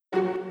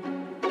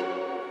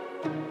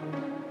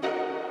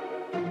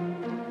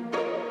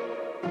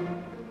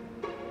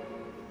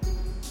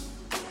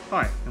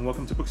Hi, and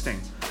welcome to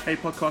Bookstains, a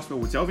podcast where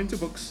we delve into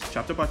books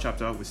chapter by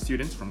chapter with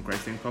students from Great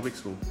Staynes Public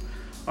School.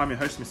 I'm your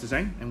host, Mr.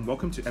 Zane, and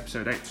welcome to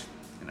episode 8.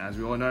 And as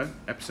we all know,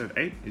 episode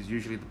 8 is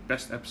usually the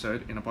best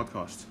episode in a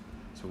podcast.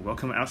 So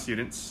welcome our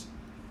students,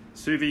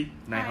 Suvi,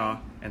 Neha, Hi.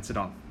 and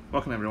Siddharth.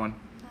 Welcome everyone.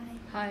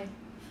 Hi.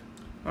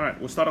 Alright,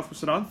 we'll start off with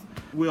Siddharth.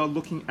 We are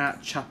looking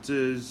at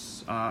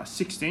chapters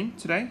 16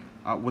 today.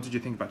 What did you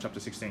think about chapter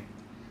 16?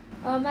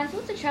 I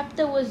thought the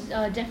chapter was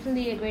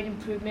definitely a great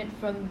improvement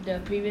from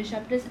the previous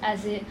chapters,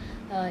 as it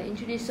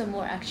introduced some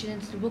more action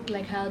into the book,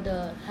 like how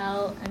the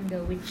Howl and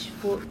the witch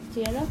fought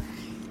together.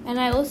 And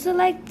I also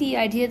liked the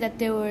idea that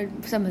there were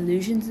some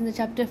illusions in the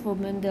chapter for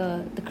when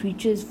the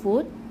creatures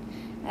fought.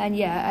 And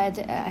yeah,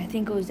 I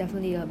think it was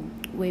definitely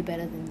way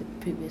better than the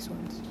previous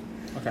ones.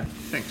 Okay,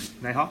 thanks.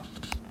 Neha?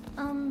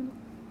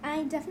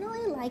 I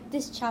definitely liked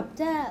this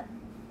chapter,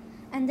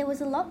 and there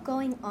was a lot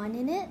going on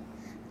in it.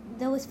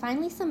 There was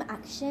finally some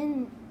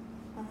action.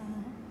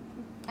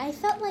 I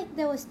felt like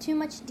there was too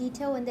much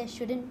detail when there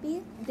shouldn't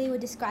be. They were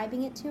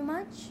describing it too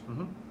much.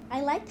 Mm-hmm. I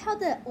liked how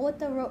the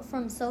author wrote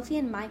from Sophie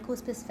and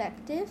Michael's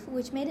perspective,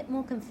 which made it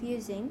more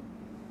confusing,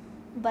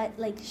 but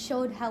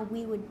showed how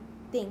we would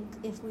think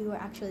if we were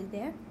actually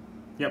there.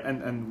 Yep,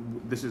 and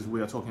this is,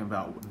 we are talking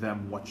about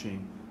them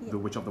watching The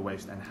Witch of the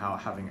Waste and how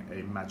having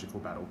a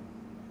magical battle.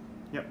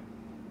 Yep.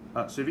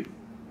 Suvi?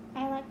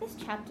 I like this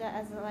chapter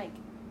as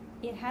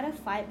it had a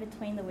fight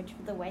between the Witch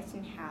of the Waste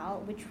and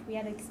Howl, which we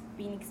had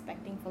been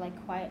expecting for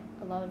quite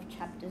a lot of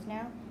chapters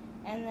now.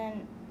 And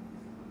then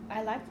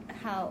I liked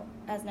how,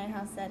 as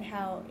Neha said,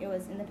 how it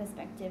was in the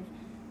perspective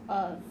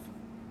of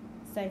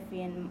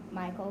Sophie and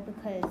Michael,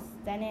 because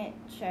then it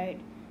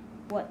showed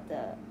what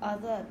the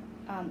other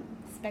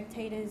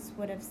spectators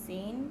would have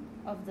seen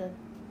of the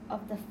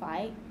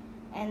fight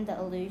and the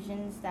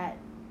illusions that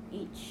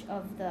each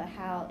of the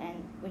Howl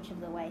and Witch of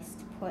the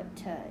Waste put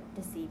to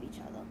deceive each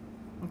other.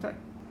 Okay.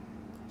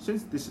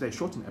 Since this is a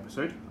shortened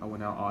episode, I will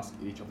now ask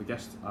each of the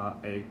guests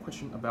a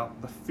question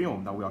about the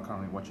film that we are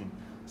currently watching.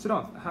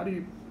 Siddharth, how do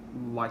you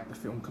like the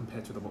film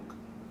compared to the book?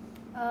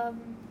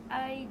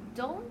 I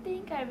don't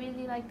think I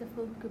really like the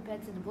film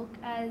compared to the book,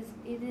 as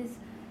it is,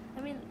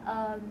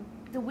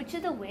 The Witch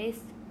of the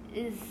Waste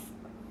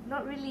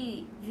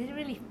didn't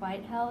really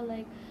fight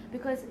Howl,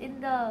 because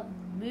in the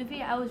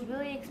movie I was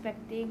really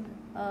expecting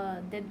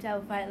them to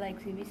have a fight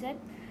like Suvi said,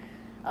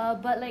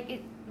 but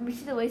Witch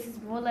of the Waste is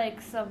more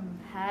like some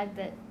hag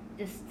that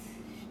just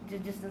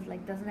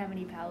doesn't have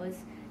any powers.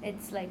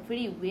 It's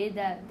pretty weird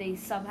that they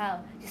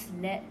somehow just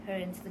let her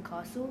into the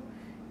castle,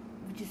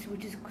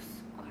 which is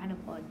kind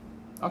of odd.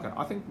 Okay,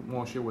 I think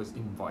more she was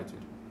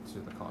invited to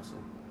the castle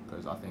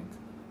because I think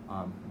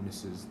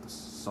Mrs.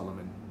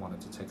 Solomon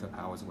wanted to take her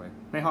powers away.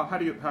 Neha, how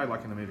are you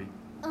liking the movie?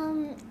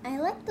 I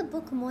like the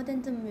book more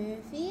than the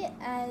movie,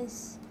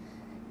 as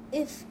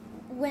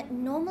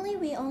normally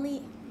we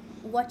only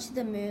watch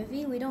the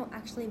movie, we don't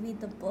actually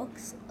read the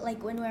books,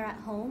 when we're at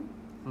home.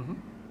 Mm-hmm.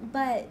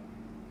 But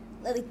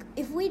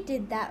if we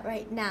did that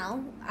right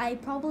now, I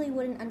probably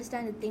wouldn't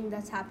understand the thing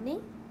that's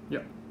happening.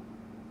 Yep.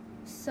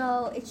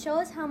 So it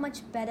shows how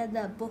much better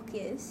the book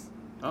is.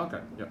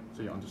 Okay, yep.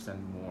 So you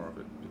understand more of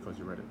it because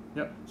you read it.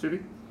 Yep.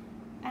 Suvi?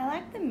 I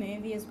liked the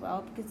movie as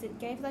well because it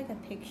gave a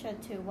picture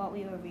to what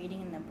we were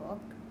reading in the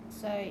book.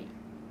 So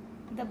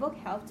the book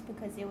helped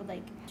because it would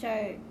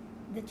show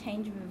the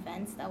change of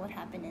events that would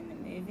happen in the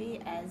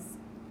movie, as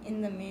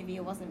in the movie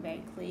it wasn't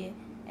very clear,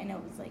 and it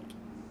was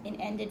it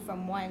ended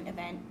from one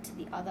event to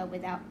the other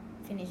without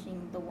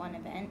finishing the one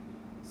event,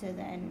 so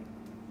then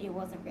it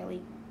wasn't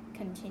really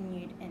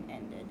continued and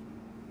ended.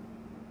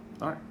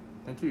 Alright,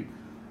 thank you.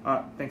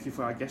 Thank you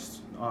for our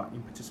guests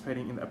in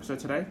participating in the episode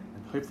today,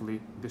 and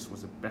hopefully this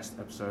was the best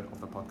episode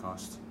of the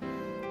podcast.